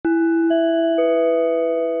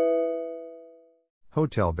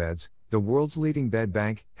Hotelbeds, the world's leading bed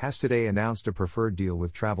bank, has today announced a preferred deal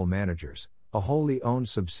with Travel Managers, a wholly owned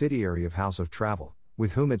subsidiary of House of Travel,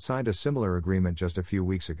 with whom it signed a similar agreement just a few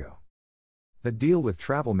weeks ago. The deal with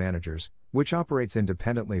Travel Managers, which operates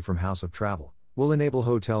independently from House of Travel, will enable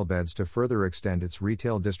Hotelbeds to further extend its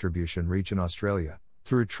retail distribution reach in Australia,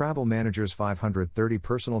 through Travel Managers' 530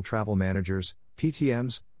 personal travel managers,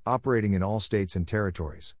 PTMs, operating in all states and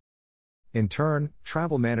territories. In turn,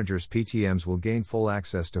 Travel Managers PTMs will gain full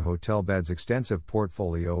access to Hotelbeds' extensive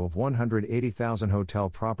portfolio of 180,000 hotel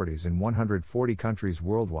properties in 140 countries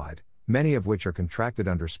worldwide, many of which are contracted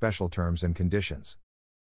under special terms and conditions.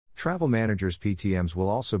 Travel Managers PTMs will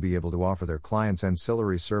also be able to offer their clients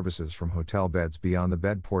ancillary services from Hotelbeds beyond the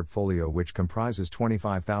bed portfolio, which comprises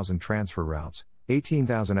 25,000 transfer routes,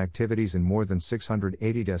 18,000 activities in more than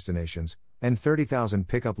 680 destinations, and 30,000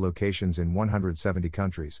 pickup locations in 170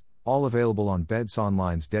 countries, all available on Beds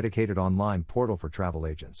Online's dedicated online portal for travel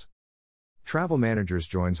agents. Travel Managers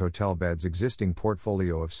joins Hotelbeds' existing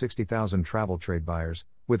portfolio of 60,000 travel trade buyers,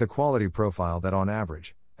 with a quality profile that on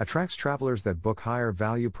average attracts travelers that book higher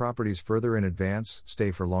value properties further in advance, stay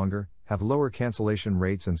for longer, have lower cancellation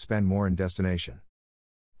rates, and spend more in destination.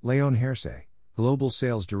 Leon Hersey, Global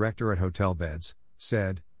Sales Director at Hotelbeds,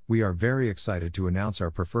 said, "We are very excited to announce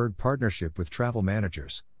our preferred partnership with Travel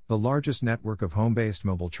Managers, the largest network of home-based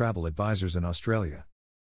mobile travel advisors in Australia.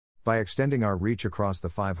 By extending our reach across the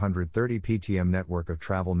 530 PTM network of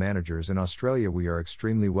Travel Managers in Australia, we are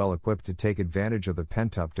extremely well equipped to take advantage of the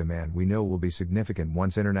pent-up demand we know will be significant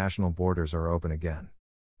once international borders are open again.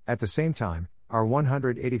 At the same time, our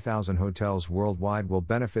 180,000 hotels worldwide will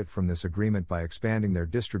benefit from this agreement by expanding their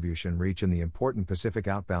distribution reach in the important Pacific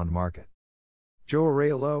outbound market." Joe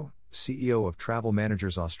Aurelio, CEO of Travel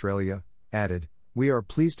Managers Australia, added, "We are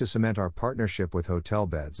pleased to cement our partnership with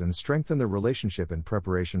Hotelbeds and strengthen the relationship in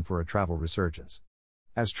preparation for a travel resurgence.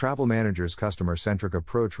 As Travel Managers' customer-centric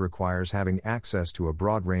approach requires having access to a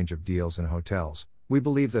broad range of deals and hotels, we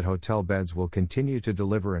believe that Hotelbeds will continue to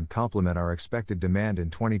deliver and complement our expected demand in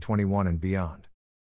 2021 and beyond."